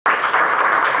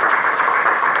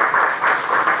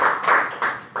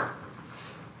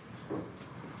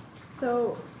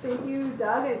So thank you,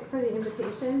 Doug, for the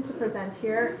invitation to present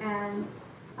here, and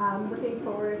I'm looking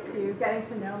forward to getting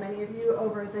to know many of you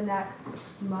over the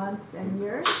next months and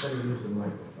years. Use the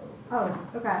microphone. Oh,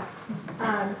 okay.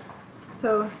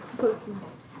 So supposed to be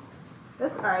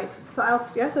this? All right. So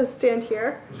I'll stand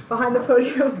here behind the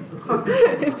podium.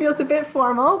 It feels a bit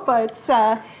formal, but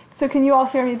so can you all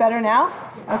hear me better now?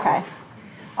 Okay.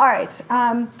 All right.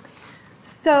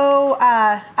 So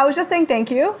I was just saying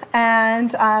thank you,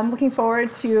 and I'm looking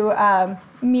forward to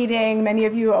meeting many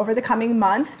of you over the coming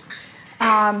months.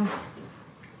 I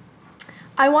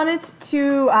wanted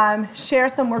to share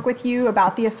some work with you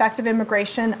about the effect of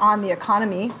immigration on the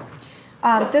economy.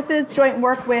 This is joint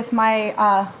work with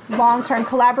my long-term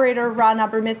collaborator, Ron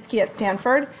Abramitsky at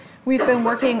Stanford. We've been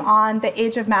working on the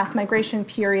age of mass migration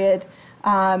period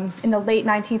in the late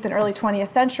 19th and early 20th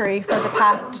century for the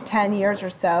past 10 years or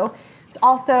so. It's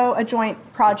also a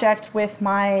joint project with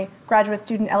my graduate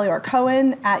student, Eleanor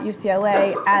Cohen, at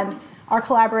UCLA, and our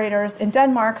collaborators in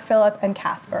Denmark, Philip and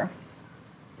Casper.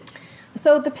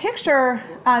 So the picture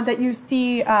that you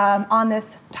see on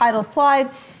this title slide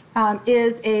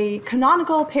is a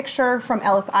canonical picture from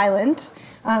Ellis Island.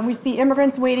 We see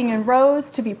immigrants waiting in rows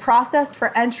to be processed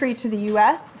for entry to the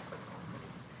US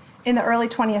in the early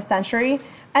 20th century.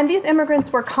 And these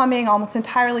immigrants were coming almost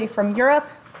entirely from Europe.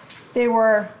 They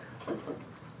were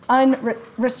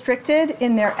unrestricted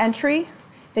in their entry.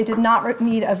 They did not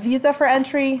need a visa for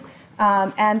entry,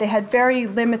 and they had very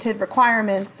limited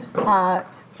requirements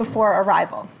before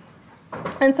arrival.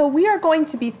 And so we are going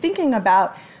to be thinking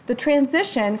about the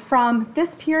transition from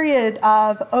this period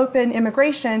of open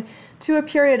immigration to a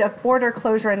period of border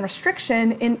closure and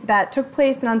restriction that took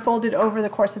place and unfolded over the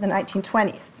course of the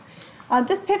 1920s.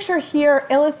 This picture here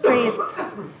illustrates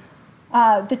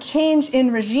the change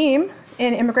in regime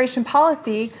in immigration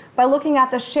policy by looking at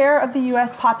the share of the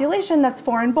US population that's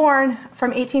foreign-born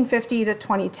from 1850 to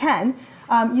 2010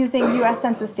 using US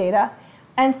Census data.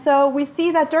 And so we see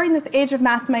that during this age of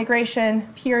mass migration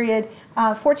period,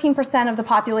 14% of the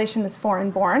population is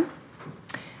foreign-born.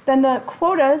 Then the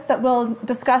quotas that we'll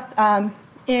discuss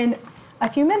in a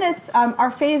few minutes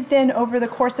are phased in over the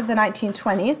course of the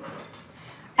 1920s.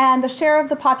 And the share of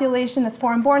the population that's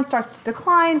foreign-born starts to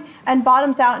decline and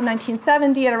bottoms out in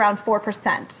 1970 at around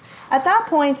 4%. At that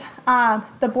point,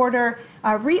 the border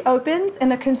reopens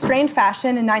in a constrained fashion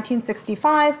in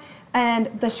 1965,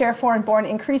 and the share foreign-born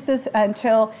increases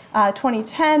until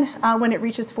 2010 when it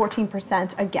reaches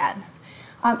 14% again.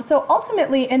 So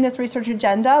ultimately, in this research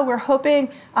agenda, we're hoping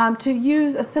to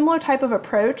use a similar type of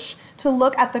approach to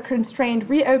look at the constrained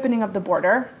reopening of the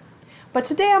border. But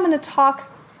today I'm going to talk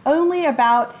only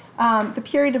about the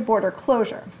period of border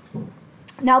closure.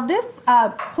 Now, this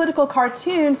political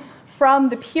cartoon from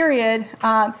the period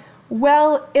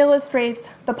well illustrates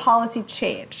the policy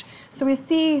change. So we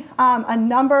see a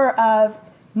number of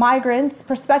migrants,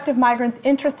 prospective migrants,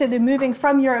 interested in moving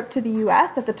from Europe to the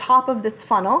US at the top of this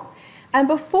funnel. And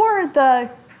before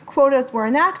the quotas were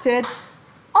enacted,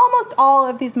 almost all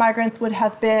of these migrants would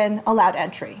have been allowed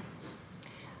entry.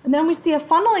 And then we see a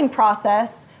funneling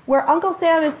process where Uncle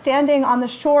Sam is standing on the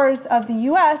shores of the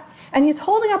US and he's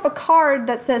holding up a card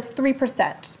that says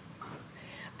 3%.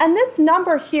 And this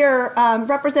number here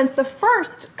represents the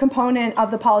first component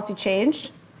of the policy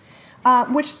change,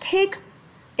 which takes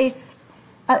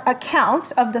a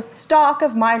count of the stock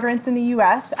of migrants in the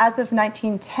US as of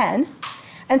 1910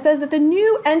 and says that the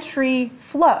new entry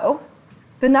flow,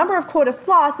 the number of quota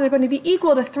slots, are going to be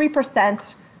equal to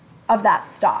 3% of that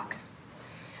stock.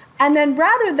 And then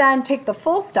rather than take the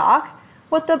full stock,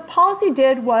 what the policy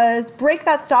did was break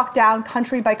that stock down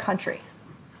country by country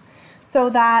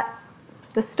so that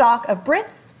the stock of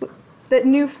Brits, the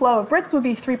new flow of Brits would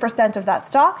be 3% of that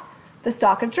stock, the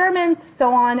stock of Germans,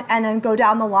 so on, and then go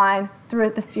down the line through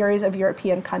the series of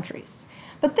European countries.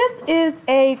 But this is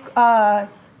a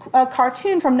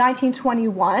cartoon from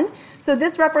 1921. So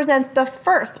this represents the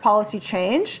first policy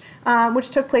change, which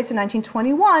took place in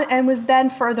 1921 and was then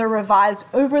further revised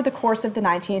over the course of the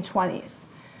 1920s.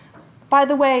 By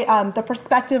the way, the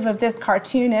perspective of this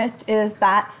cartoonist is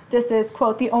that this is,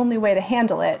 quote, the only way to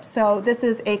handle it. So this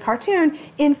is a cartoon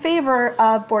in favor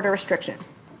of border restriction.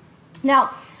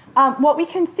 Now, what we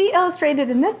can see illustrated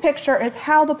in this picture is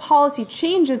how the policy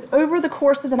changes over the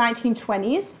course of the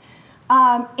 1920s.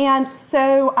 And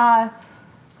so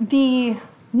the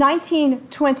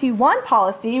 1921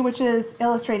 policy, which is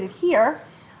illustrated here,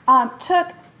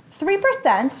 took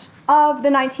 3% of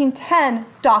the 1910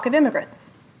 stock of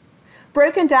immigrants,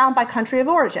 broken down by country of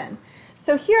origin.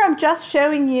 So here I'm just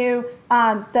showing you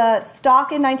the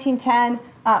stock in 1910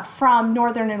 from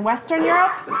Northern and Western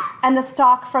Europe and the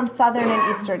stock from Southern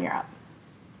and Eastern Europe.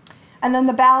 and then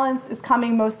the balance is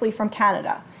coming mostly from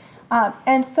Canada.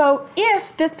 And so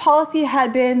if this policy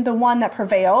had been the one that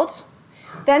prevailed,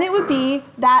 then it would be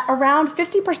that around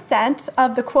 50%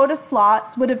 of the quota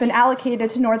slots would have been allocated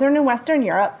to Northern and Western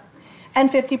Europe, and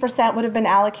 50% would have been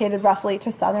allocated roughly to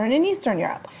Southern and Eastern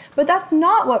Europe. But that's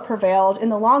not what prevailed in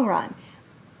the long run.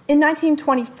 In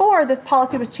 1924, this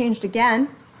policy was changed again,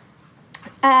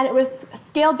 and it was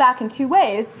scaled back in two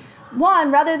ways.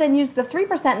 One, rather than use the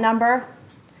 3% number,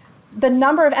 the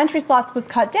number of entry slots was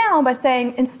cut down by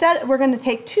saying, instead, we're going to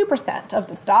take 2% of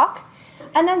the stock.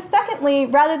 And then secondly,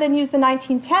 rather than use the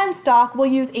 1910 stock, we'll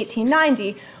use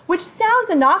 1890, which sounds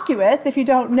innocuous if you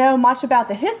don't know much about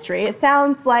the history. It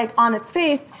sounds like, on its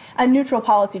face, a neutral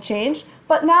policy change.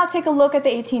 But now take a look at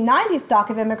the 1890 stock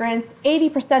of immigrants.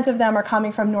 80% of them are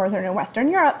coming from Northern and Western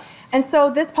Europe. And so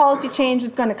this policy change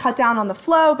is going to cut down on the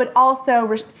flow, but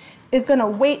also is going to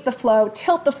weight the flow,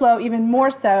 tilt the flow even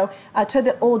more so to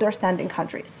the older sending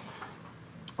countries.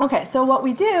 Okay, so what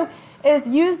we do is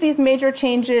use these major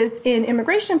changes in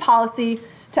immigration policy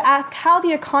to ask how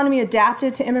the economy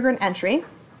adapted to immigrant entry,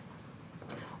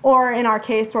 or in our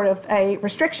case, sort of a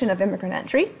restriction of immigrant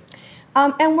entry.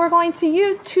 And we're going to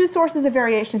use two sources of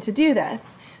variation to do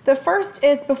this. The first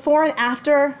is before and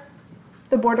after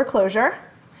the border closure,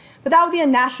 but that would be a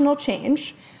national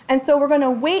change. And so we're going to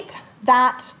weight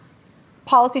that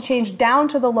policy change down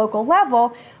to the local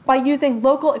level by using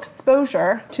local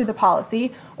exposure to the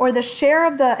policy, or the share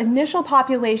of the initial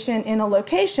population in a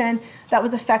location that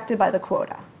was affected by the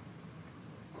quota.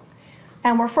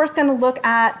 And we're first going to look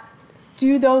at,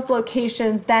 do those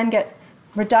locations then get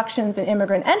reductions in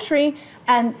immigrant entry?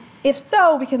 And if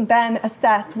so, we can then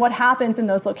assess what happens in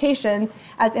those locations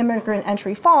as immigrant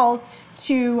entry falls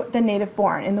to the native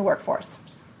born in the workforce.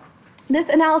 This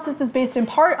analysis is based in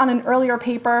part on an earlier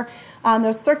paper that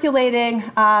was circulating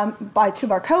by two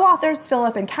of our co-authors,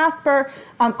 Philip and Casper,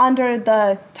 under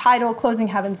the title Closing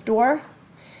Heaven's Door.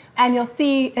 And you'll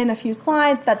see in a few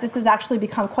slides that this has actually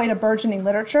become quite a burgeoning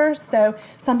literature, so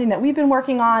something that we've been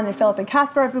working on, and Philip and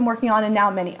Casper have been working on, and now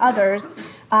many others,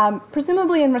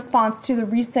 presumably in response to the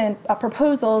recent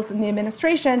proposals in the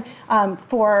administration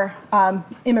for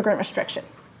immigrant restriction.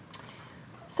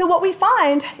 So what we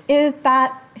find is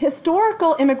that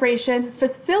historical immigration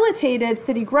facilitated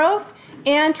city growth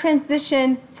and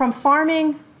transition from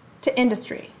farming to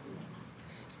industry.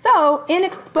 So in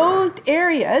exposed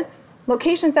areas,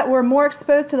 locations that were more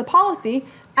exposed to the policy,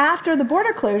 after the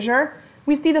border closure,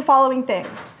 we see the following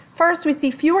things. First, we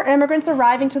see fewer immigrants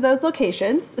arriving to those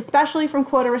locations, especially from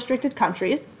quota-restricted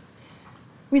countries.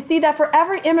 We see that for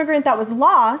every immigrant that was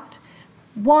lost,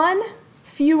 one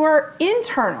fewer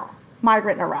internal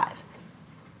migrant arrives.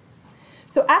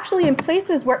 So actually, in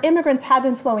places where immigrants have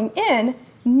been flowing in,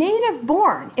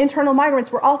 native-born internal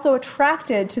migrants were also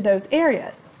attracted to those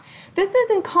areas. This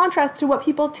is in contrast to what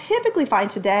people typically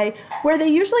find today, where they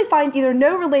usually find either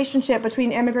no relationship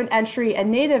between immigrant entry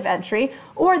and native entry,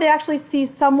 or they actually see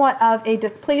somewhat of a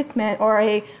displacement or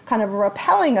a kind of a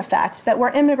repelling effect, that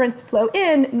where immigrants flow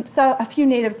in, so a few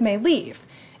natives may leave.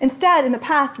 Instead, in the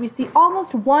past, we see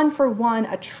almost one-for-one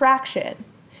attraction,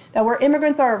 that where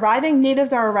immigrants are arriving,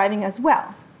 natives are arriving as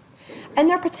well. And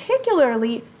they're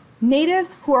particularly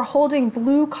natives who are holding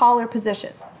blue-collar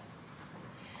positions.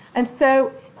 And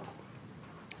so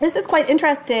this is quite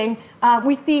interesting.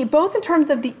 We see both in terms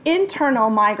of the internal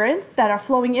migrants that are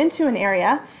flowing into an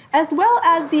area, as well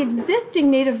as the existing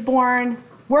native-born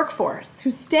workforce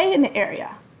who stay in the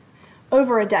area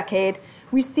over a decade.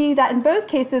 We see that in both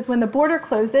cases, when the border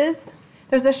closes,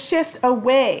 there's a shift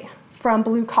away from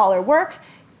blue-collar work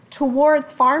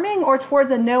towards farming or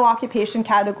towards a no-occupation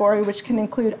category, which can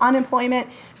include unemployment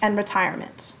and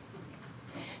retirement.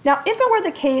 Now, if it were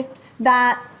the case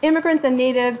that immigrants and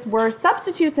natives were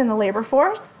substitutes in the labor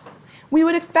force, we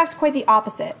would expect quite the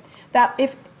opposite, that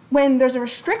when there's a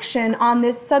restriction on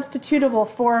this substitutable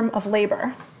form of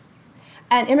labor,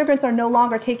 and immigrants are no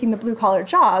longer taking the blue-collar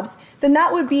jobs, then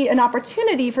that would be an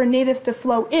opportunity for natives to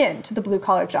flow into the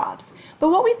blue-collar jobs.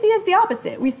 But what we see is the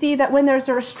opposite. We see that when there's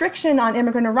a restriction on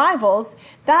immigrant arrivals,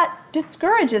 that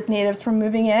discourages natives from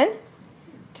moving in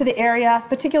to the area,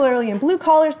 particularly in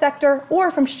blue-collar sector, or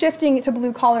from shifting to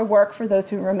blue-collar work for those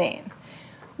who remain.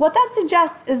 What that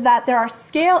suggests is that there are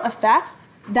scale effects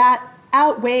that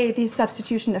outweigh these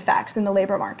substitution effects in the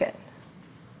labor market.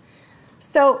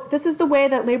 So this is the way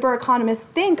that labor economists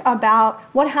think about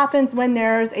what happens when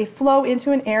there's a flow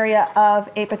into an area of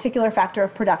a particular factor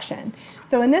of production.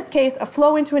 So in this case, a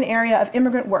flow into an area of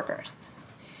immigrant workers.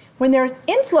 When there's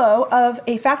inflow of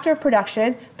a factor of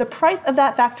production, the price of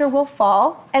that factor will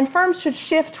fall, and firms should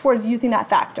shift towards using that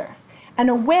factor. and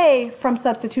away from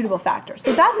substitutable factors.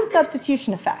 So that's a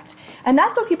substitution effect. And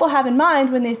that's what people have in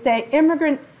mind when they say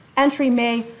immigrant entry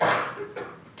may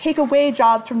take away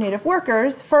jobs from native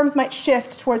workers. Firms might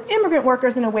shift towards immigrant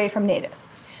workers and away from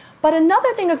natives. But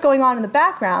another thing is going on in the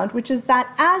background, which is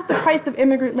that as the price of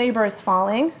immigrant labor is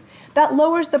falling, that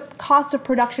lowers the cost of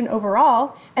production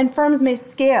overall, and firms may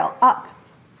scale up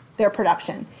their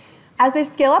production. As they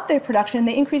scale up their production,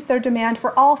 they increase their demand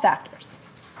for all factors.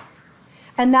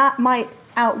 And that might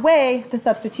outweigh the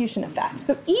substitution effect.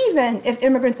 So even if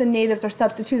immigrants and natives are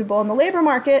substitutable in the labor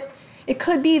market, it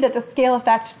could be that the scale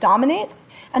effect dominates,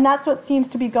 and that's what seems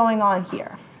to be going on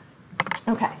here.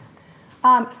 Okay.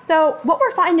 So what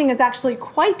we're finding is actually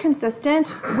quite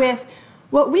consistent with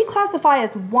what we classify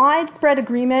as widespread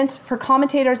agreement for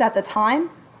commentators at the time,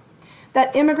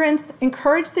 that immigrants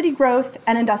encourage city growth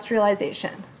and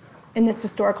industrialization in this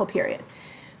historical period.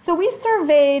 So we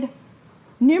surveyed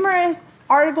numerous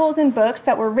articles and books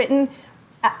that were written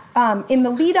in the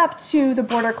lead up to the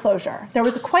border closure. There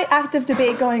was a quite active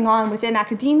debate going on within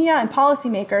academia and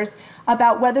policymakers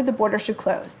about whether the border should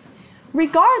close.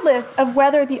 Regardless of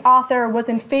whether the author was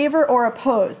in favor or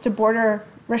opposed to border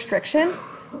restriction,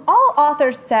 all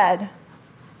authors said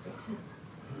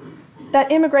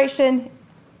that immigration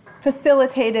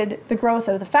facilitated the growth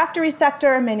of the factory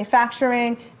sector,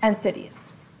 manufacturing, and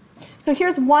cities. So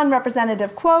here's one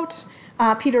representative quote.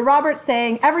 Peter Roberts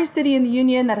saying, "Every city in the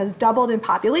Union that has doubled in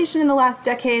population in the last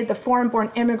decade, the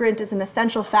foreign-born immigrant is an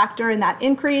essential factor in that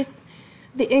increase.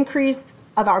 The increase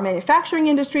of our manufacturing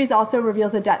industries also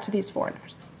reveals a debt to these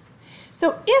foreigners."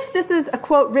 So if this is a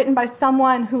quote written by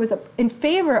someone who is in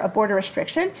favor of border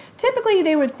restriction, typically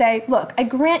they would say, look, I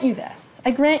grant you this.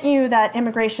 I grant you that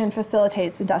immigration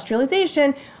facilitates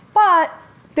industrialization, but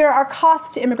there are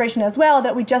costs to immigration as well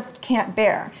that we just can't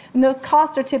bear. And those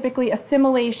costs are typically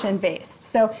assimilation-based.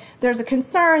 So there's a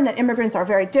concern that immigrants are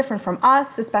very different from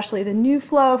us, especially the new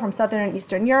flow from Southern and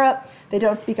Eastern Europe. They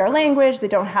don't speak our language, they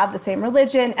don't have the same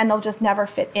religion, and they'll just never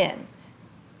fit in.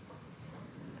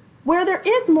 Where there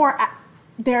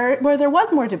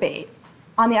was more debate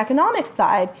on the economic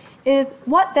side is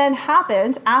what then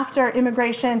happened after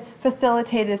immigration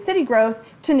facilitated city growth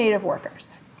to native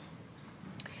workers.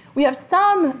 We have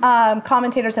some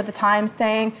commentators at the time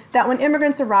saying that when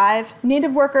immigrants arrived,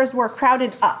 native workers were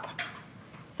crowded up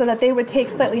so that they would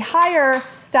take slightly higher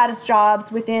status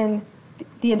jobs within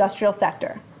the industrial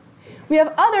sector. We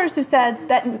have others who said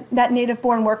that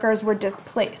native-born workers were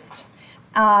displaced.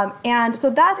 And so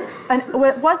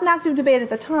it was an active debate at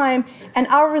the time, and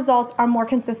our results are more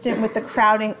consistent with the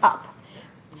crowding up.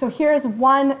 So here's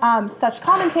one such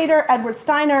commentator, Edward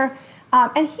Steiner,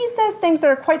 and he says things that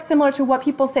are quite similar to what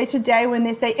people say today when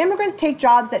they say immigrants take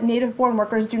jobs that native-born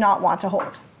workers do not want to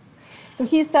hold. So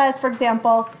he says, for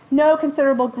example, no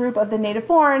considerable group of the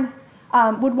native-born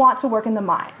would want to work in the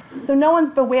mines. So no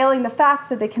one's bewailing the fact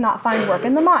that they cannot find work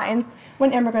in the mines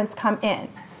when immigrants come in.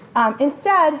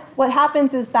 Instead, what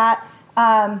happens is that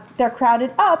they're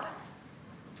crowded up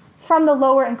from the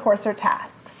lower and coarser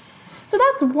tasks. So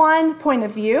that's one point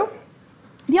of view.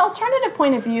 The alternative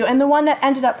point of view, and the one that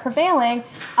ended up prevailing,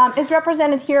 is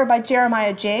represented here by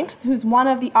Jeremiah Jenks, who's one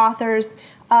of the authors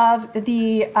of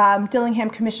the Dillingham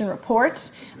Commission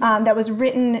report that was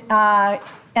written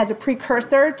as a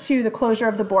precursor to the closure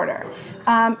of the border.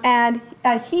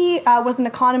 He was an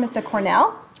economist at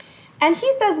Cornell. And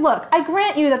he says, look, I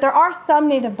grant you that there are some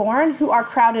native-born who are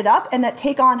crowded up and that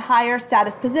take on higher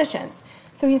status positions.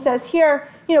 So he says here,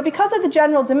 because of the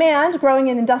general demand growing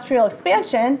in industrial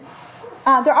expansion,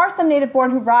 there are some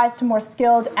native-born who rise to more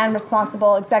skilled and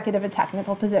responsible executive and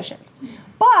technical positions.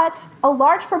 But a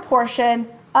large proportion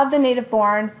of the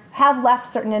native-born have left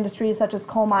certain industries such as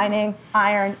coal mining,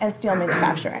 iron, and steel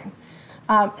manufacturing.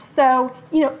 So,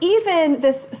 even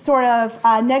this sort of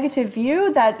negative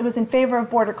view that was in favor of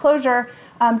border closure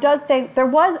does say there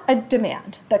was a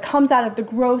demand that comes out of the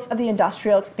growth of the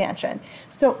industrial expansion.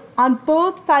 So on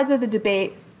both sides of the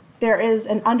debate, there is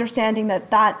an understanding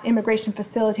that immigration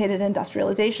facilitated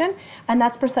industrialization, and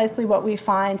that's precisely what we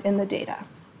find in the data.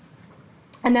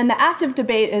 And then the active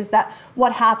debate is that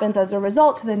what happens as a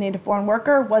result to the native-born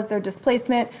worker? Was there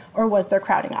displacement or was there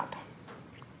crowding up?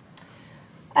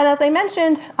 And as I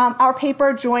mentioned, our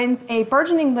paper joins a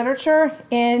burgeoning literature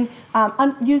in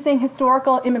using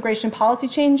historical immigration policy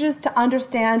changes to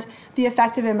understand the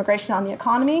effect of immigration on the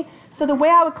economy. So the way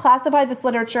I would classify this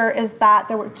literature is that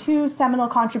there were two seminal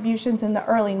contributions in the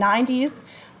early 90s,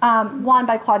 one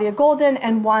by Claudia Golden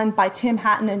and one by Tim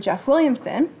Hatton and Jeff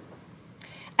Williamson.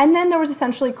 And then there was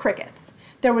essentially crickets.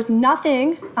 There was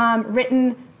nothing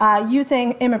written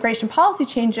using immigration policy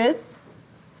changes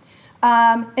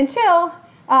until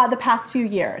the past few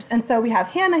years. And so we have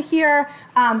Hannah here,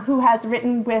 who has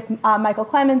written with Michael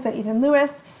Clemens and Ethan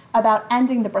Lewis about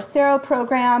ending the Bracero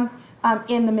program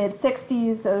in the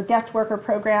mid-60s, a guest worker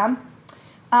program.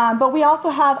 But we also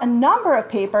have a number of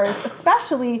papers,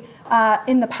 especially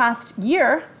in the past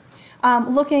year,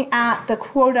 looking at the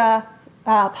quota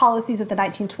policies of the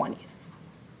 1920s.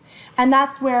 And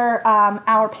that's where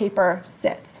our paper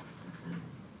sits.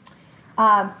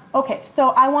 Okay, so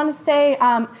I want to say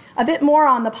a bit more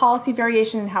on the policy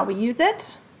variation and how we use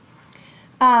it.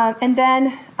 And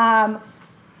then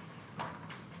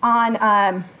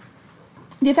on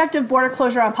the effect of border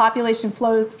closure on population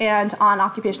flows and on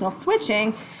occupational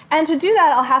switching. And to do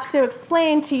that, I'll have to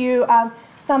explain to you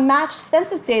some matched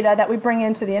census data that we bring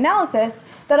into the analysis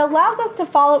that allows us to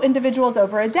follow individuals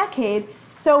over a decade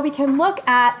so we can look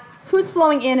at who's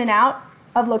flowing in and out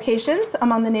of locations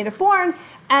among the native-born,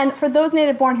 and for those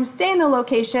native-born who stay in a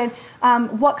location,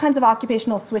 what kinds of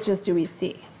occupational switches do we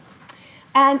see?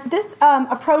 And this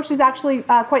approach is actually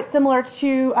quite similar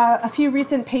to a few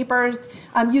recent papers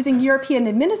using European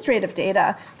administrative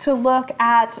data to look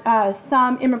at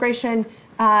some immigration,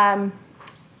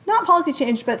 not policy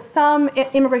change, but some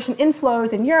immigration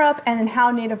inflows in Europe and then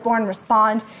how native-born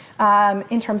respond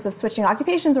in terms of switching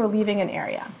occupations or leaving an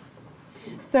area.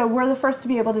 So we're the first to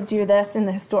be able to do this in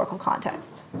the historical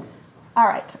context. All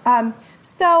right.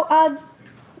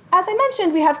 As I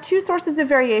mentioned, we have two sources of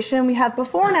variation. We have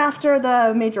before and after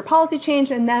the major policy change,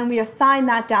 and then we assign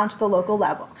that down to the local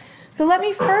level. So let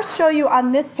me first show you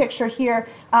on this picture here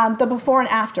the before and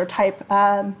after type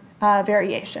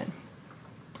variation.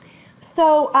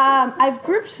 So I've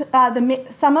grouped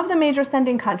some of the major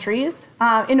sending countries.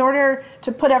 In order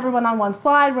to put everyone on one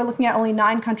slide, we're looking at only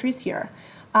 9 countries here.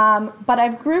 But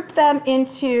I've grouped them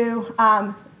into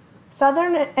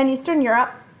Southern and Eastern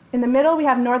Europe. In the middle, we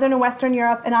have Northern and Western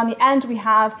Europe, and on the end, we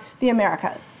have the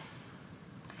Americas.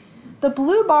 The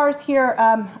blue bars here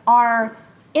are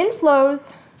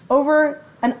inflows over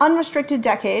an unrestricted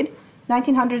decade,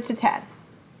 1900 to 10.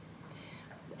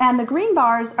 And the green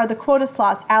bars are the quota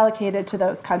slots allocated to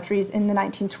those countries in the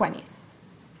 1920s.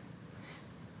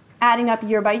 Adding up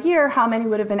year by year, how many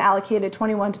would have been allocated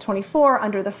 21 to 24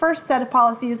 under the first set of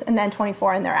policies, and then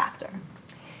 24 and thereafter.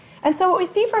 And so what we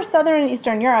see for Southern and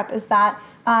Eastern Europe is that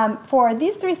for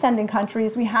these 3 sending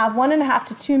countries, we have 1.5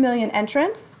 to 2 million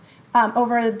entrants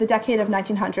over the decade of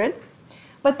 1900.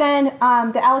 But then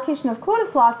the allocation of quota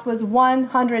slots was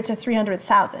 100 to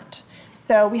 300,000.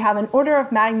 So we have an order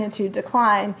of magnitude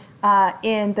decline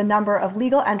in the number of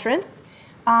legal entrants.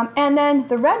 And then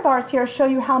the red bars here show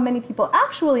you how many people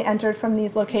actually entered from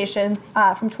these locations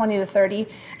from 20 to 30.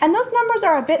 And those numbers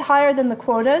are a bit higher than the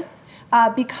quotas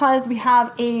because we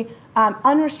have a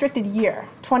unrestricted year,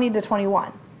 20 to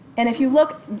 21. And if you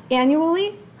look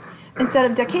annually, instead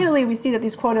of decadally, we see that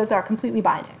these quotas are completely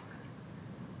binding.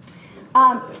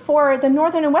 For the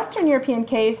Northern and Western European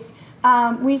case,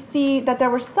 we see that there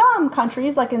were some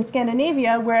countries, like in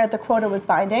Scandinavia, where the quota was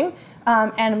binding,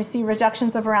 and we see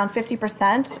reductions of around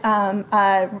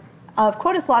 50% of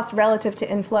quota slots relative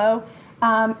to inflow.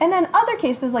 And then other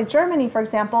cases, like Germany, for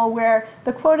example, where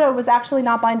the quota was actually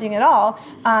not binding at all,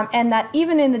 and that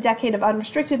even in the decade of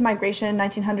unrestricted migration,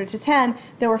 1900 to 10,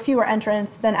 there were fewer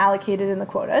entrants than allocated in the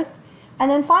quotas. And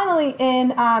then finally, in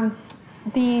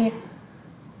the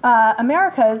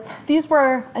Americas, these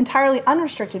were entirely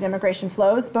unrestricted immigration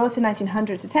flows, both in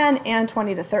 1900 to 10 and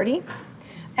 20 to 30.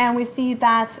 And we see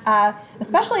that,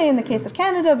 especially in the case of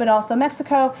Canada, but also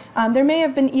Mexico, there may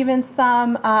have been even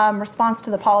some response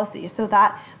to the policy, so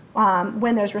that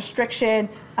when there's restriction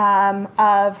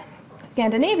of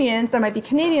Scandinavians, there might be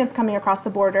Canadians coming across the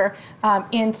border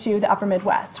into the upper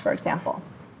Midwest, for example.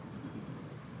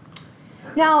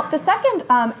 Now, the second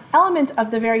element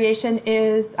of the variation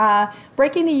is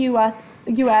breaking the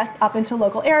US up into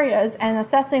local areas and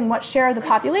assessing what share of the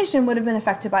population would have been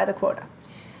affected by the quota.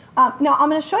 Now, I'm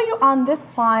going to show you on this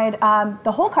slide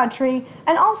the whole country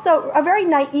and also a very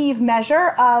naive measure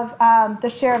of the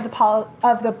share of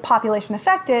the population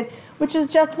affected, which is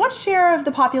just what share of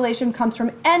the population comes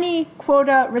from any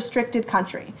quota-restricted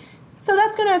country. So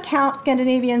that's going to count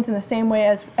Scandinavians in the same way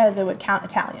as it would count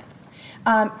Italians.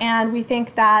 And we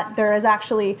think that there is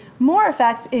actually more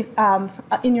effect if,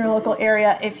 in your local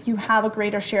area if you have a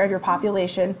greater share of your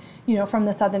population, from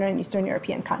the Southern and Eastern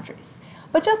European countries.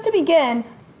 But just to begin,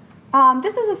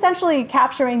 this is essentially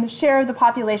capturing the share of the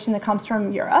population that comes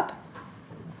from Europe.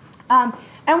 And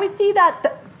we see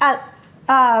that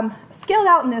scaled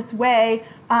out in this way,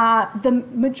 the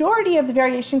majority of the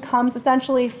variation comes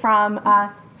essentially from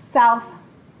south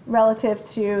relative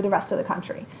to the rest of the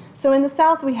country. So in the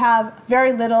south, we have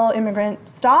very little immigrant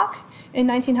stock in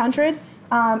 1900,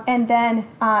 and then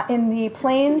in the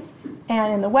plains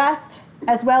and in the west,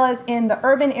 as well as in the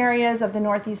urban areas of the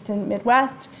Northeast and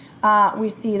Midwest, we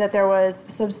see that there was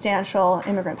substantial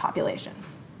immigrant population.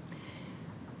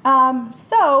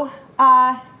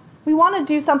 We want to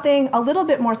do something a little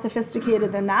bit more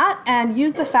sophisticated than that and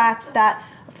use the fact that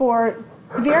for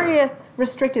various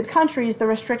restricted countries, the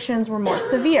restrictions were more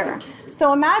severe.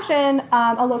 So imagine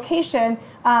a location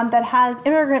that has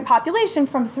immigrant population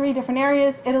from 3 different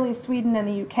areas, Italy, Sweden, and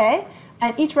the UK,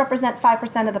 and each represent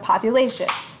 5% of the population.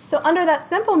 So under that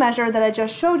simple measure that I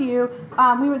just showed you,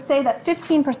 we would say that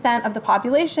 15% of the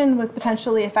population was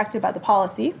potentially affected by the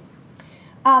policy.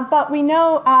 But we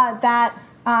know that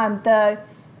the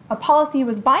policy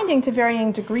was binding to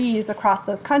varying degrees across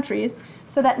those countries,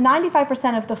 so that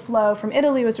 95% of the flow from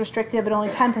Italy was restricted, but only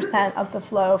 10% of the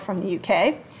flow from the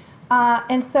UK.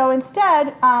 And so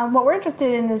instead, what we're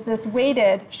interested in is this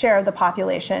weighted share of the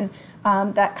population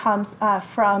that comes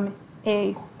from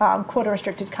a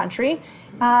quota-restricted country.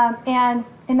 And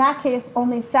in that case,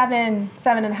 only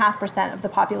 7.5% of the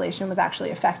population was actually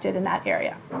affected in that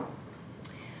area.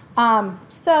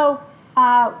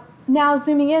 Now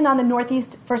zooming in on the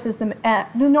Northeast versus the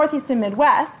Northeast and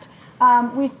Midwest,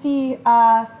 we see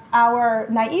our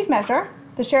naive measure,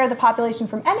 the share of the population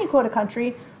from any quota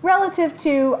country, relative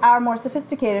to our more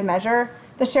sophisticated measure,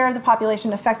 the share of the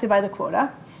population affected by the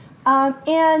quota.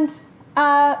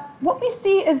 What we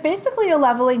see is basically a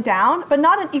leveling down, but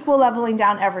not an equal leveling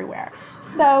down everywhere.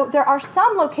 So there are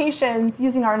some locations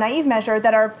using our naive measure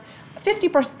that are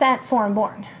 50%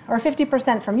 foreign-born, or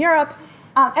 50% from Europe,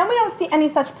 and we don't see any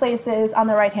such places on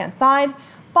the right-hand side.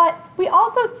 But we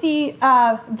also see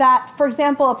that, for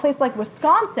example, a place like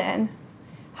Wisconsin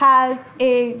has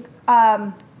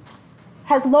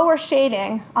lower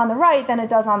shading on the right than it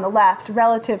does on the left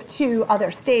relative to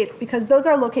other states, because those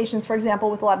are locations, for example,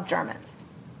 with a lot of Germans.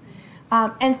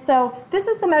 And so this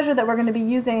is the measure that we're going to be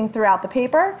using throughout the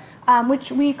paper,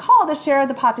 which we call the share of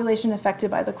the population affected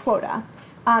by the quota,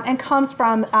 and comes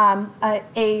from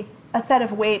a set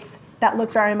of weights that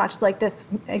look very much like this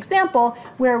example,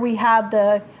 where we have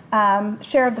the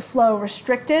share of the flow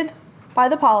restricted by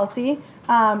the policy,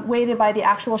 weighted by the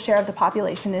actual share of the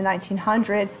population in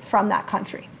 1900 from that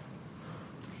country.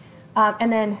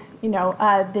 And then,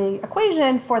 the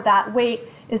equation for that weight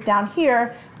is down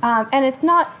here, and it's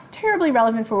not terribly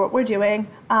relevant for what we're doing,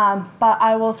 but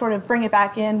I will sort of bring it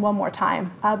back in one more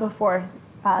time before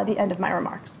the end of my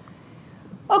remarks.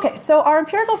 Okay, so our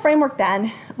empirical framework then,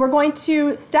 we're going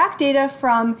to stack data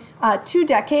from 2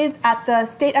 decades at the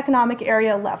state economic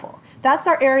area level. That's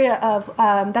our area of,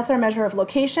 that's our measure of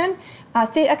location.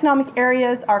 State economic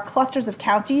areas are clusters of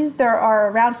counties. There are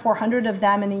around 400 of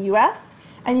them in the US,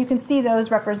 and you can see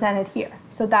those represented here.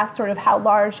 So that's sort of how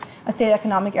large a state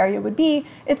economic area would be.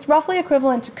 It's roughly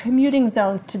equivalent to commuting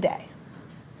zones today.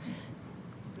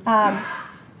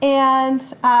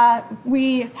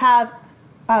 We have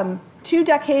 2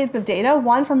 decades of data,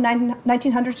 one from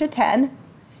 1900 to 10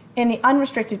 in the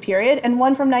unrestricted period, and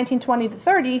one from 1920 to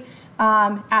 30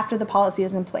 after the policy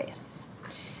is in place.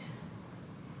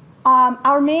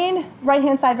 Our main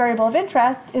right-hand side variable of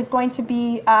interest is going to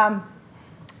be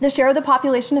the share of the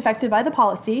population affected by the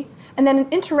policy, and then an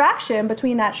interaction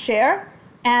between that share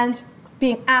and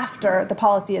being after the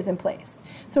policy is in place.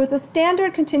 So it's a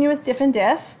standard continuous diff and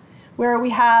diff, where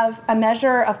we have a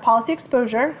measure of policy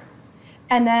exposure,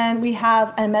 and then we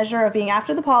have a measure of being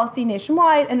after the policy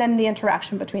nationwide, and then the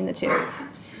interaction between the two.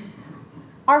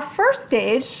 Our first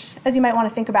stage, as you might want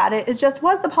to think about it, is just,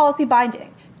 was the policy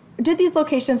binding? Did these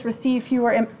locations receive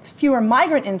fewer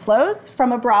migrant inflows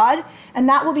from abroad? And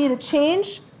that will be the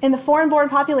change in the foreign-born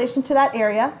population to that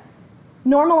area,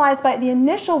 normalized by the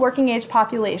initial working age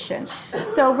population.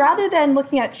 So rather than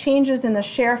looking at changes in the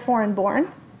share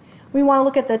foreign-born, we want to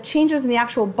look at the changes in the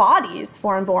actual bodies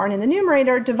foreign-born in the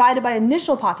numerator divided by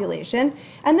initial population.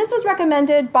 And this was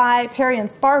recommended by Perry and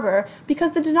Sparber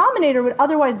because the denominator would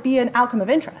otherwise be an outcome of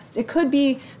interest. It could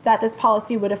be that this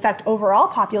policy would affect overall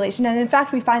population, and in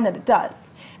fact we find that it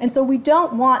does. And so we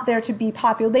don't want there to be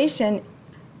population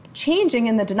changing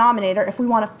in the denominator if we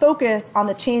want to focus on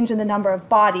the change in the number of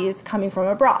bodies coming from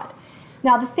abroad.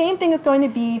 Now the same thing is going to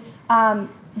be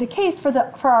the case for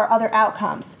our other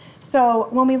outcomes. So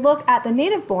when we look at the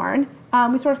native-born,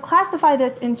 we sort of classify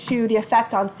this into the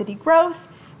effect on city growth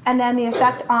and then the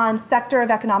effect on sector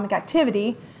of economic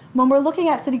activity. When we're looking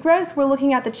at city growth, we're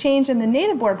looking at the change in the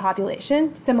native-born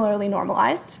population, similarly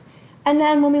normalized. And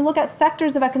then when we look at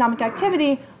sectors of economic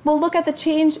activity, we'll look at the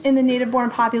change in the native-born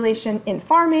population in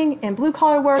farming, in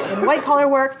blue-collar work, in white-collar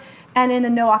work, and in the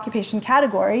no occupation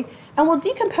category. And we'll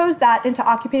decompose that into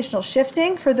occupational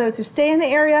shifting for those who stay in the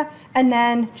area, and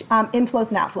then inflows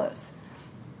and outflows.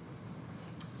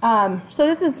 So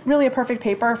this is really a perfect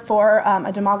paper for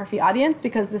a demography audience,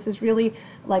 because this is really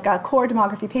like a core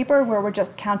demography paper where we're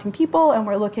just counting people and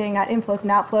we're looking at inflows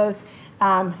and outflows.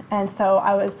 And so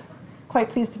I was quite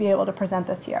pleased to be able to present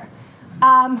this here.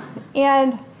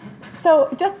 And so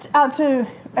just to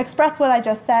express what I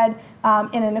just said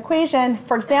in an equation,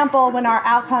 for example, when our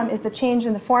outcome is the change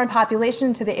in the foreign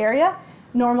population to the area,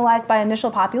 normalized by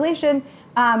initial population,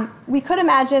 we could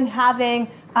imagine having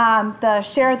the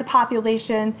share of the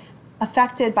population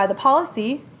affected by the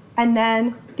policy, and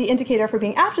then the indicator for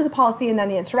being after the policy, and then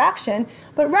the interaction.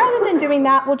 But rather than doing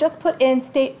that, we'll just put in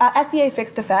SEA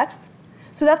fixed effects.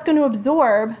 So that's going to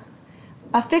absorb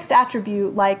a fixed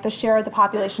attribute like the share of the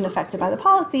population affected by the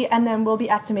policy, and then we'll be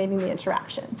estimating the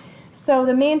interaction. So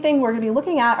the main thing we're going to be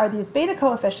looking at are these beta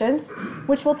coefficients,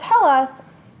 which will tell us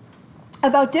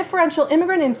about differential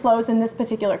immigrant inflows in this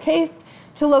particular case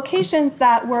to locations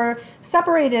that were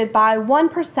separated by 1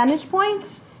 percentage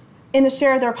point in the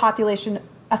share of their population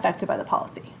affected by the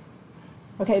policy.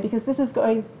 Okay, because this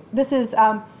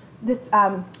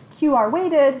QR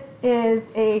weighted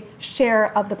is a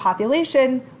share of the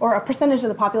population, or a percentage of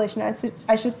the population,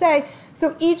 I should say.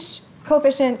 So each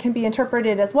coefficient can be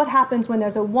interpreted as what happens when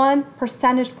there's a 1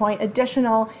 percentage point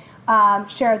additional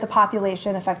share of the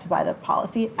population affected by the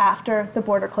policy after the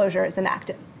border closure is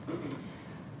enacted.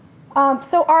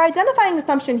 So our identifying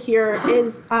assumption here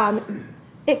is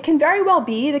it can very well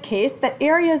be the case that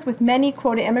areas with many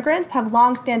quota immigrants have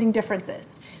long-standing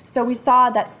differences. So we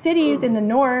saw that cities in the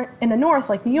north,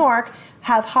 like New York,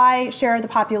 have high share of the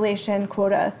population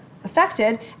quota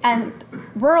affected, and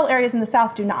rural areas in the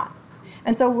south do not.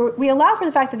 And so we allow for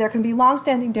the fact that there can be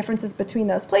long-standing differences between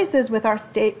those places with our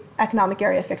state economic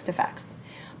area fixed effects.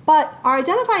 But our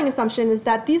identifying assumption is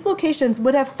that these locations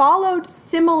would have followed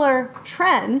similar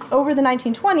trends over the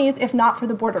 1920s if not for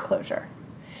the border closure.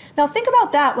 Now think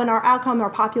about that when our outcome or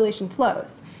population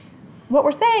flows. What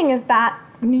we're saying is that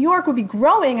New York would be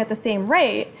growing at the same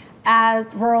rate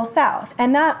as rural South,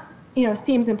 and that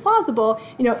seems implausible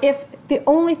if the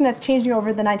only thing that's changing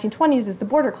over the 1920s is the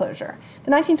border closure.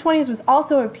 The 1920s was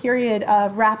also a period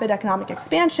of rapid economic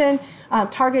expansion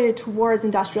targeted towards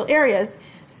industrial areas.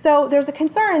 So there's a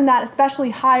concern that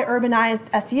especially high urbanized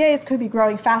SEAs could be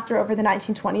growing faster over the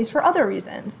 1920s for other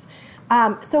reasons.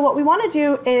 So what we want to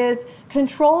do is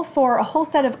control for a whole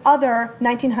set of other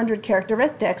 1900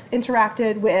 characteristics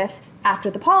interacted with after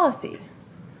the policy,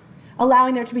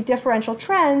 allowing there to be differential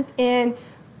trends in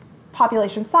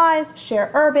population size,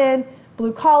 share urban,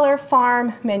 blue collar,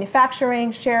 farm,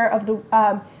 manufacturing, share of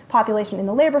the population in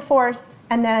the labor force,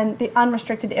 and then the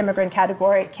unrestricted immigrant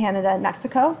category, Canada and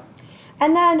Mexico.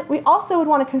 And then we also would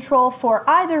want to control for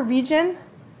either region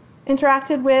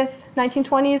interacted with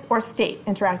 1920s or state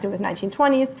interacted with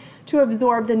 1920s to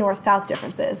absorb the north-south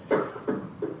differences.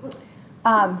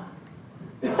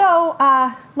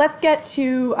 Let's get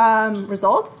to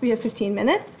results. We have 15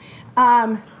 minutes.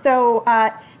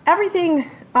 Everything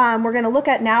we're going to look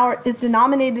at now is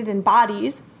denominated in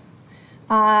bodies.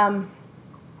 And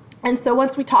so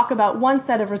once we talk about one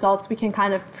set of results, we can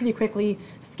kind of pretty quickly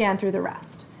scan through the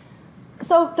rest.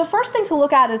 So the first thing to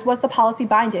look at is, was the policy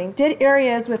binding? Did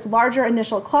areas with larger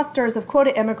initial clusters of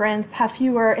quota immigrants have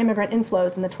fewer immigrant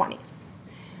inflows in the 20s?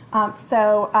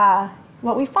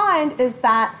 What we find is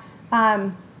that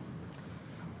the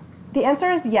answer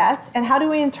is yes. And how do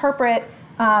we interpret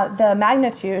the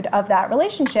magnitude of that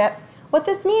relationship? What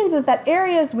this means is that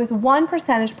areas with 1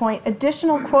 percentage point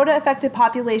additional quota-affected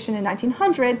population in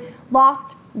 1900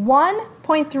 lost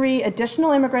 1.3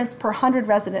 additional immigrants per 100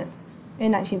 residents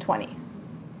in 1920.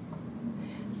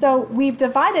 So we've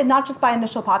divided not just by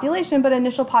initial population, but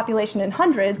initial population in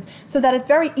hundreds, so that it's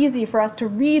very easy for us to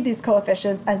read these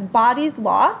coefficients as bodies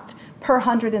lost per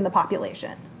 100 in the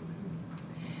population.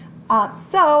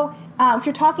 If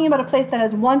you're talking about a place that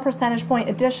has 1 percentage point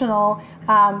additional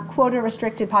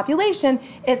quota-restricted population,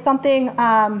 it's something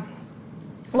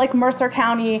like Mercer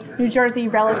County, New Jersey,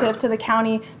 relative to the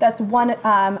county that's one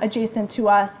adjacent to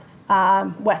us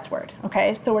westward.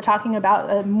 Okay, so we're talking about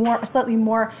a slightly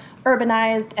more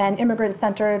urbanized and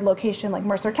immigrant-centered location like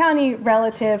Mercer County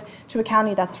relative to a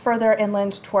county that's further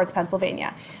inland towards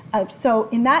Pennsylvania. So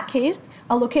in that case,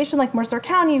 a location like Mercer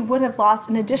County would have lost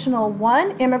an additional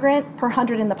 1 immigrant per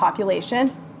 100 in the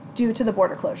population due to the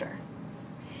border closure.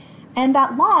 And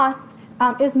that loss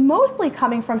is mostly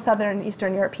coming from Southern and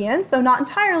Eastern Europeans, though not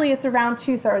entirely. It's around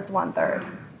 2/3, 1/3.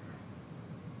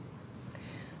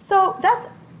 So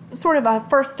that's sort of a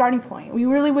first starting point. We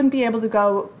really wouldn't be able to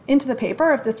go into the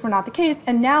paper if this were not the case,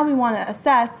 and now we want to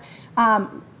assess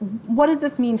what does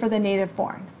this mean for the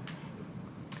native-born.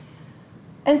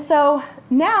 And so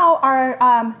now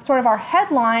our sort of our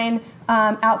headline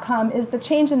outcome is the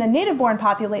change in the native-born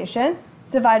population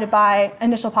divided by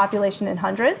initial population in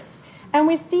hundreds. And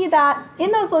we see that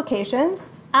in those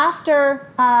locations,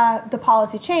 after the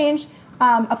policy change,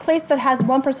 a place that has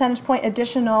 1 percentage point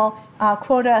additional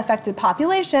quota-affected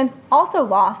population also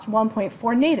lost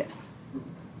 1.4 natives.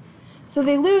 So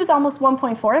they lose almost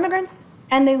 1.4 immigrants,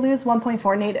 and they lose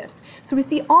 1.4 natives. So we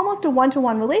see almost a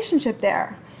one-to-one relationship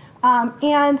there.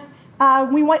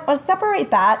 We want to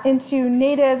separate that into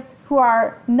natives who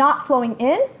are not flowing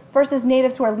in versus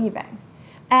natives who are leaving.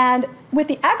 And with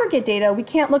the aggregate data, we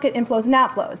can't look at inflows and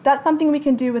outflows. That's something we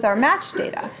can do with our matched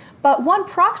data. But one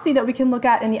proxy that we can look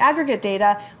at in the aggregate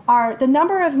data are the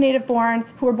number of native-born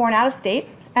who were born out of state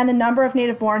and the number of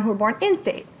native-born who were born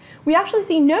in-state. We actually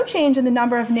see no change in the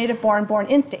number of native-born born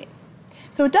in-state.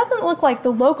 So it doesn't look like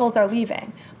the locals are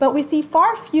leaving, but we see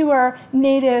far fewer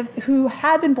natives who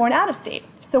have been born out of state.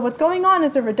 So what's going on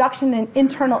is a reduction in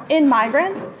internal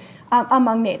in-migrants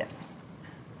among natives.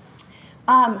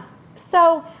 I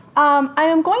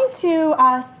am going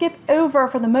to skip over,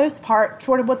 for the most part,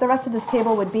 sort of what the rest of this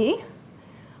table would be.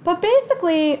 But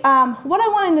basically, what I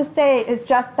wanted to say is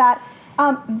just that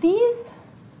these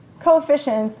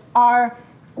coefficients are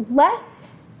less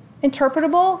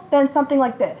interpretable than something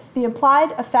like this, the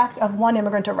implied effect of one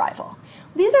immigrant arrival.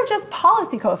 These are just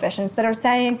policy coefficients that are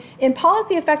saying, in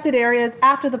policy-affected areas,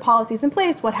 after the policy is in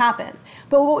place, what happens?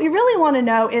 But what we really want to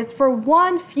know is, for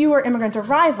one fewer immigrant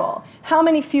arrival, how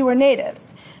many fewer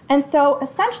natives? And so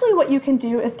essentially what you can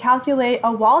do is calculate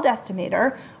a Wald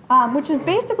estimator, which is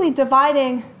basically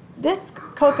dividing this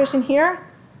coefficient here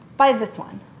by this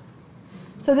one.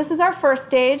 So this is our first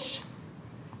stage,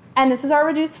 and this is our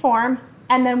reduced form,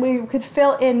 and then we could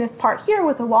fill in this part here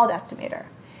with the Wald estimator.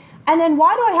 And then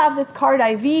why do I have this card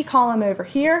IV column over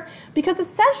here? Because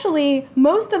essentially,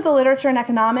 most of the literature in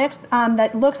economics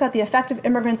that looks at the effect of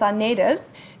immigrants on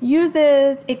natives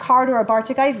uses a card or a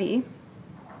Bartik IV.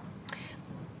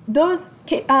 Those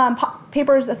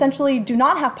papers essentially do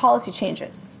not have policy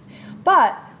changes.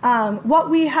 But what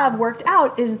we have worked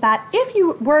out is that if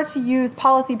you were to use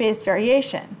policy-based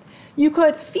variation, you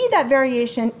could feed that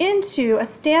variation into a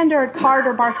standard card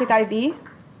or Bartik IV,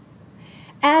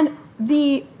 and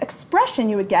the expression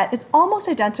you would get is almost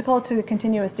identical to the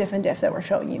continuous diff and diff that we're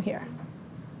showing you here.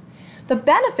 The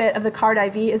benefit of the card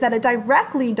IV is that it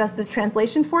directly does this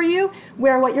translation for you,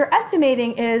 where what you're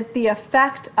estimating is the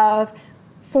effect of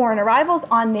foreign arrivals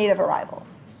on native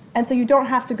arrivals. And so you don't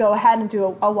have to go ahead and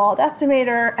do a Wald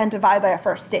estimator and divide by a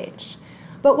first stage.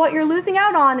 But what you're losing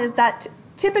out on is that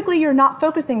typically you're not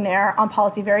focusing there on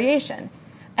policy variation.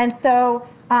 And so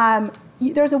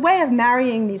there's a way of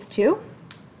marrying these two.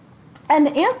 And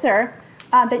the answer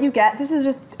that you get, this is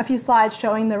just a few slides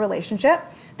showing the relationship.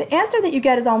 The answer that you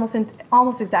get is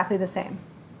almost exactly the same.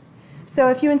 So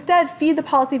if you instead feed the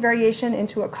policy variation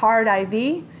into a card IV,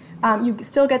 you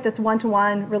still get this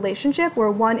one-to-one relationship where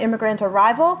one immigrant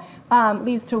arrival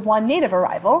leads to one native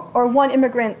arrival, or one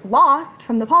immigrant lost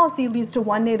from the policy leads to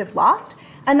one native lost.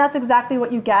 And that's exactly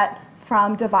what you get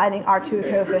from dividing our two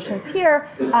coefficients here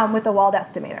with the Wald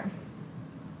estimator.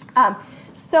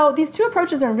 So these two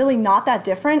approaches are really not that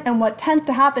different, and what tends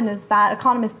to happen is that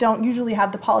economists don't usually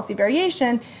have the policy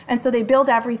variation, and so they build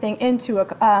everything into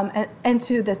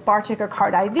this Bartik or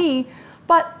card IV.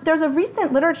 But there's a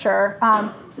recent literature,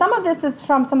 some of this is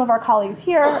from some of our colleagues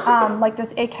here, like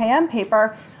this AKM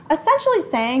paper, essentially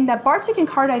saying that Bartik and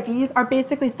card IVs are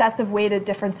basically sets of weighted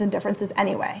differences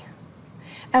anyway.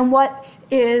 And what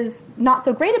is not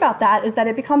so great about that is that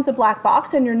it becomes a black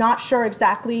box and you're not sure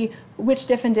exactly which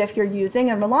diff and diff you're using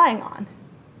and relying on.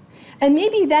 And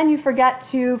maybe then you forget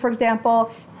to, for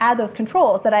example, add those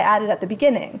controls that I added at the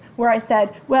beginning, where I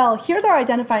said, well, here's our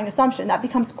identifying assumption. That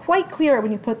becomes quite clear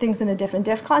when you put things in a diff and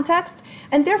diff context,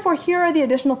 and therefore here are the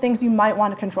additional things you might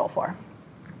want to control for.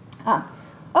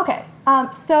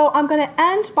 So I'm going to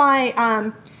end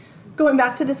by going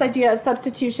back to this idea of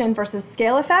substitution versus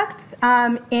scale effects.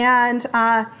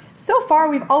 So far,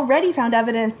 we've already found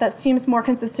evidence that seems more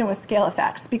consistent with scale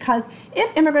effects, because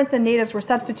if immigrants and natives were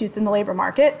substitutes in the labor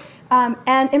market,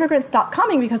 and immigrants stopped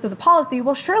coming because of the policy,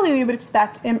 well, surely we would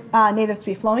expect natives to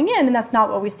be flowing in, and that's not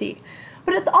what we see.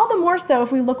 But it's all the more so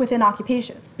if we look within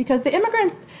occupations, because the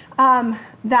immigrants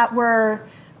that were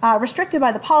restricted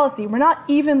by the policy were not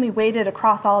evenly weighted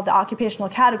across all of the occupational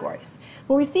categories.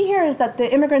 What we see here is that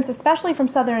the immigrants, especially from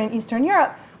Southern and Eastern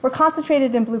Europe, were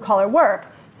concentrated in blue-collar work.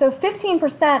 So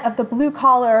 15% of the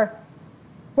blue-collar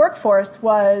workforce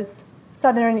was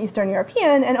Southern and Eastern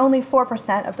European and only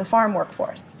 4% of the farm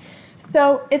workforce.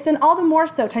 So it's an all the more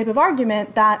so type of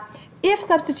argument that if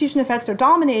substitution effects are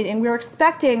dominating, we're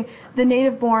expecting the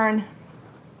native-born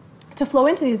to flow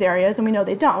into these areas, and we know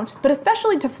they don't, but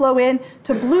especially to flow in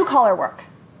to blue-collar work,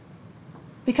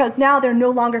 because now they're no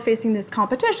longer facing this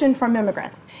competition from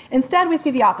immigrants. Instead, we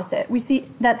see the opposite. We see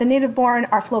that the native-born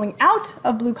are flowing out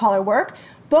of blue-collar work,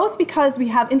 both because we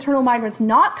have internal migrants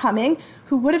not coming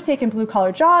who would have taken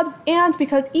blue-collar jobs, and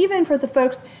because even for the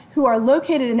folks who are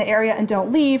located in the area and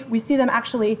don't leave, we see them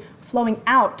actually flowing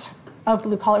out of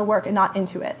blue-collar work and not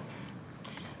into it.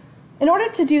 In order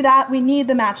to do that, we need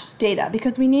the matched data,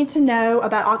 because we need to know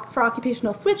about, for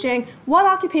occupational switching, what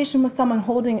occupation was someone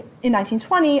holding in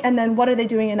 1920, and then what are they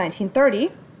doing in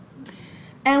 1930.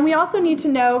 And we also need to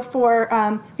know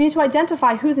we need to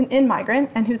identify who's an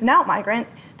in-migrant and who's an out-migrant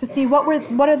to see what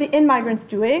are the in-migrants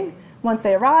doing once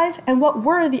they arrive, and what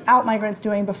were the out-migrants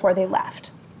doing before they left.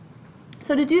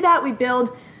 So to do that, we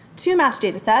build two matched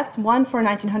data sets, one for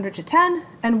 1900 to 10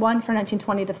 and one for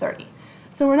 1920 to 30.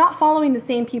 So we're not following the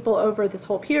same people over this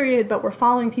whole period, but we're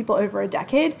following people over a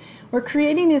decade. We're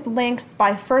creating these links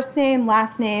by first name,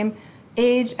 last name,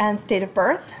 age, and state of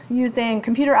birth using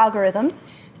computer algorithms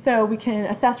so we can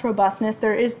assess robustness.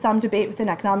 There is some debate within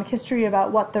economic history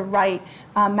about what the right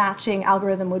matching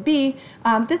algorithm would be.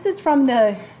 This is from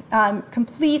the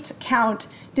complete count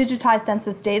digitized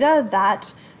census data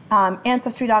that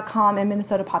Ancestry.com and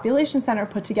Minnesota Population Center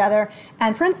put together,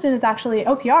 and Princeton is actually,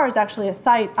 OPR is actually a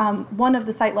site, one of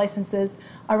the site licenses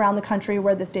around the country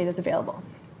where this data is available.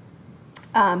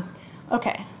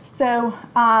 Okay, so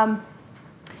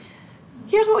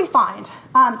here's what we find.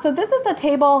 So this is a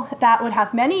table that would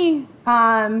have many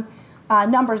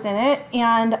numbers in it,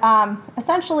 and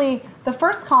essentially the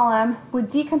first column would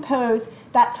decompose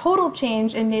that total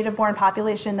change in native-born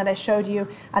population that I showed you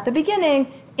at the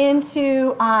beginning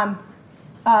into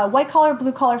white-collar,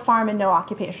 blue-collar farm, and no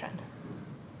occupation.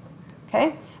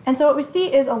 Okay? And so what we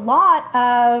see is a lot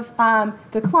of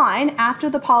decline after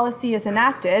the policy is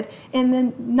enacted in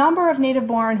the number of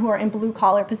native-born who are in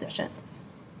blue-collar positions.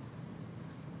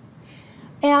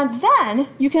 And then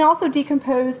you can also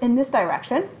decompose in this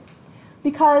direction,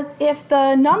 because if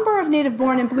the number of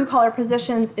native-born in blue-collar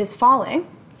positions is falling,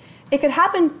 it could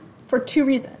happen for two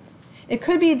reasons. It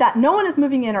could be that no one is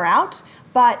moving in or out,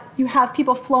 but you have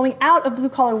people flowing out of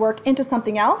blue-collar work into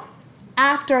something else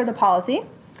after the policy.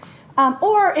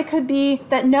 Or it could be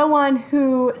that no one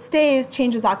who stays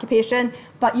changes occupation,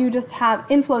 but you just have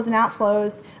inflows and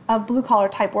outflows of blue-collar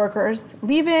type workers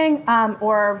leaving,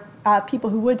 or people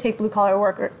who would take blue-collar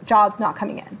worker jobs not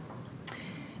coming in.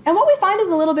 And what we find is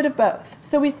a little bit of both.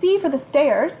 So we see for the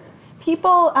stayers,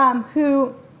 people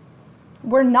who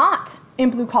were not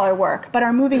in blue-collar work but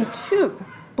are moving to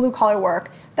blue-collar work,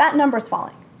 that number is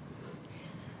falling.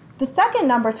 The second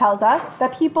number tells us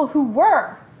that people who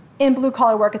were in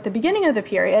blue-collar work at the beginning of the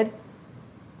period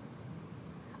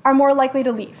are more likely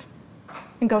to leave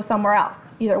and go somewhere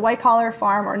else, either white-collar,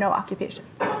 farm, or no occupation.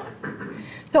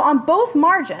 So on both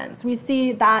margins, we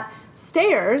see that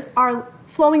stayers are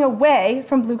flowing away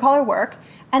from blue-collar work,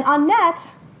 and on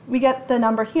net, we get the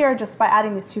number here just by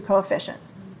adding these two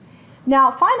coefficients.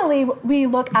 Now, finally, we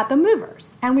look at the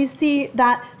movers, and we see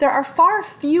that there are far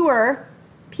fewer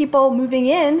people moving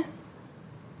in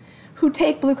who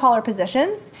take blue-collar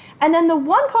positions, and then the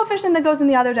one coefficient that goes in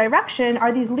the other direction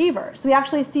are these leavers. We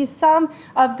actually see some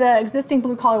of the existing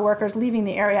blue-collar workers leaving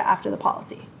the area after the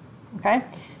policy. Okay?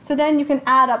 So then you can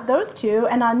add up those two,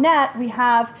 and on net, we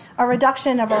have a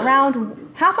reduction of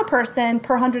around half a person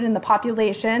per 100 in the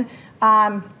population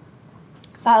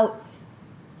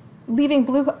leaving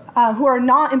who are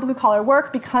not in blue-collar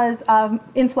work because of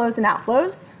inflows and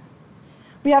outflows.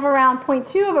 We have around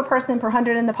 0.2 of a person per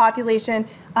 100 in the population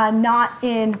not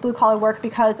in blue-collar work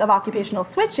because of occupational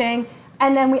switching,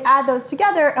 and then we add those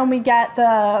together and we get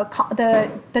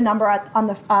the number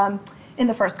in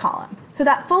the first column. So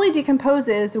that fully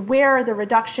decomposes where the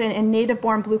reduction in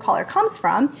native-born blue-collar comes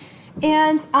from,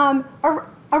 and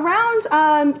around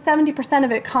 70%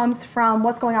 of it comes from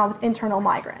what's going on with internal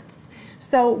migrants.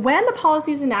 So when the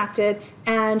policy is enacted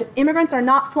and immigrants are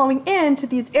not flowing into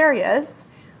these areas,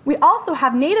 we also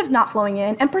have natives not flowing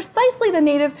in, and precisely the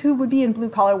natives who would be in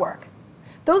blue-collar work.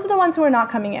 Those are the ones who are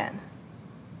not coming in.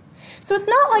 So it's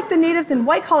not like the natives in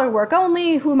white-collar work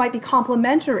only who might be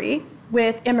complementary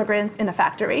with immigrants in a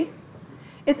factory.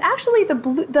 It's actually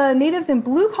the natives in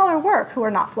blue-collar work who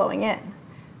are not flowing in,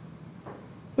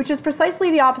 which is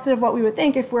precisely the opposite of what we would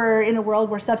think if we're in a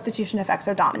world where substitution effects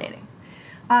are dominating.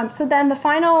 So then the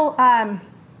final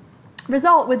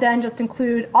result would then just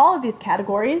include all of these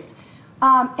categories.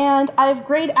 And I've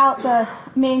grayed out the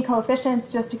main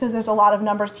coefficients just because there's a lot of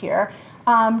numbers here.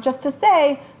 Just to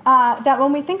say that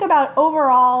when we think about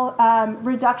overall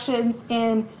reductions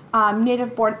in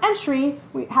native-born entry,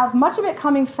 we have much of it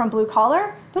coming from blue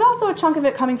collar, but also a chunk of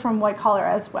it coming from white collar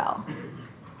as well.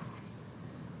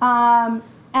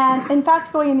 And in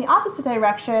fact, going in the opposite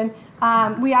direction,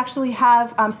 we actually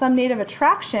have some native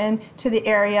attraction to the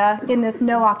area in this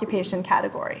no occupation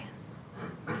category.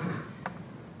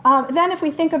 Then if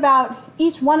we think about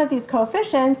each one of these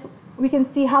coefficients, we can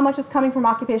see how much is coming from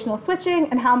occupational switching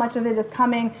and how much of it is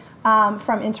coming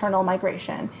from internal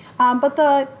migration. But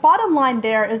the bottom line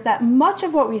there is that much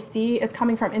of what we see is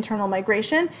coming from internal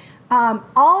migration.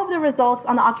 All of the results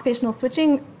on the occupational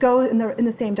switching go in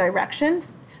the same direction.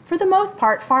 For the most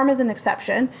part, farm is an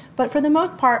exception, but for the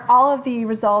most part, all of the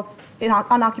results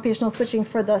on occupational switching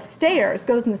for the stayers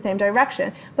goes in the same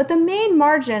direction. But the main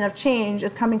margin of change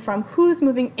is coming from who's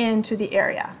moving into the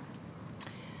area.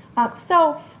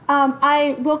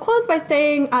 I will close by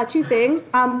saying two things.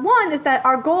 One is that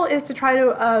our goal is to try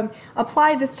to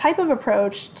apply this type of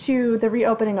approach to the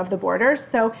reopening of the borders.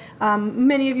 So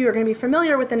many of you are going to be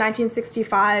familiar with the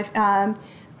 1965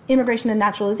 Immigration and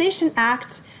Naturalization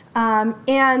Act.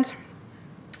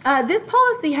 This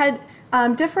policy had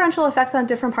differential effects on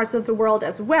different parts of the world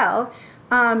as well.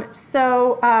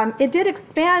 It did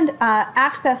expand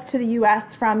access to the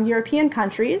US from European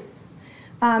countries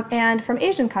and from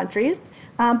Asian countries,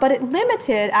 but it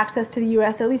limited access to the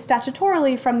US, at least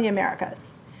statutorily, from the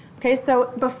Americas. Okay,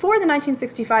 so before the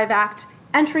 1965 Act,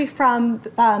 entry from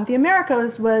the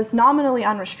Americas was nominally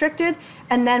unrestricted,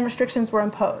 and then restrictions were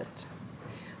imposed.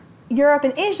 Europe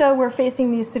and Asia were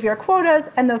facing these severe quotas,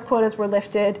 and those quotas were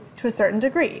lifted to a certain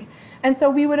degree. And so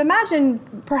we would imagine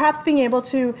perhaps being able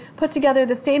to put together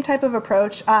the same type of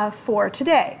approach for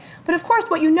today. But of course,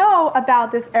 what you know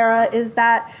about this era is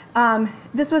that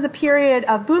this was a period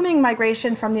of booming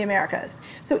migration from the Americas.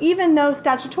 So even though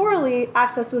statutorily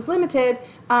access was limited,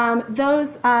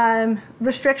 those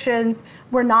restrictions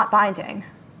were not binding.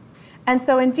 And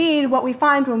so indeed, what we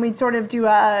find when we sort of do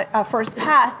a first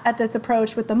pass at this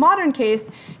approach with the modern case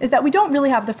is that we don't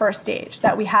really have the first stage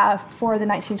that we have for the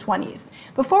 1920s.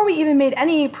 Before we even made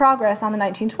any progress on the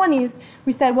 1920s,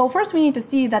 we said, well, first we need to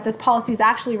see that this policy is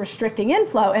actually restricting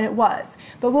inflow, and it was.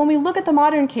 But when we look at the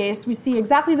modern case, we see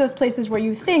exactly those places where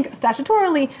you think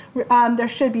statutorily there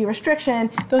should be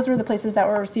restriction. Those were the places that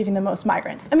were receiving the most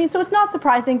migrants. I mean, so it's not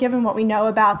surprising given what we know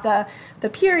about the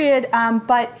period,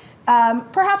 but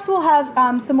perhaps we'll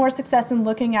have some more success in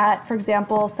looking at, for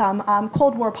example, some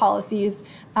Cold War policies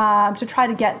to try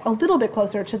to get a little bit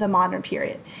closer to the modern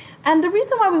period. And the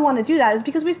reason why we want to do that is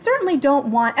because we certainly don't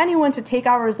want anyone to take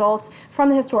our results from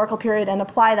the historical period and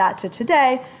apply that to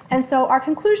today. And so our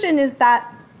conclusion is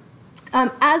that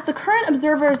as the current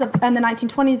observers in the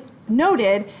 1920s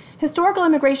noted, historical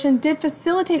immigration did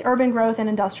facilitate urban growth and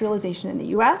industrialization in the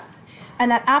US,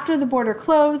 and that after the border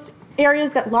closed,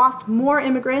 areas that lost more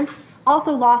immigrants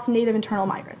also lost native internal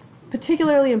migrants,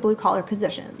 particularly in blue-collar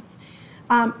positions.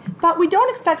 But we don't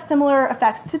expect similar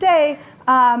effects today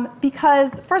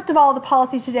because, first of all, the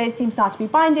policy today seems not to be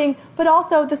binding, but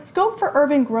also the scope for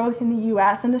urban growth in the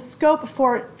US and the scope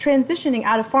for transitioning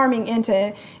out of farming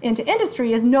into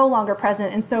industry is no longer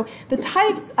present. And so the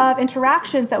types of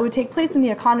interactions that would take place in the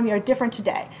economy are different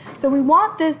today. So we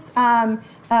want this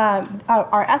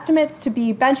our estimates to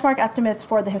be benchmark estimates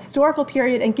for the historical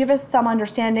period and give us some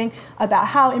understanding about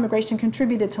how immigration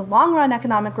contributed to long-run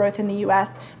economic growth in the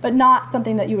US, but not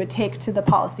something that you would take to the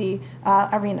policy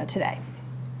arena today.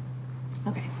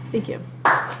 Okay, thank you.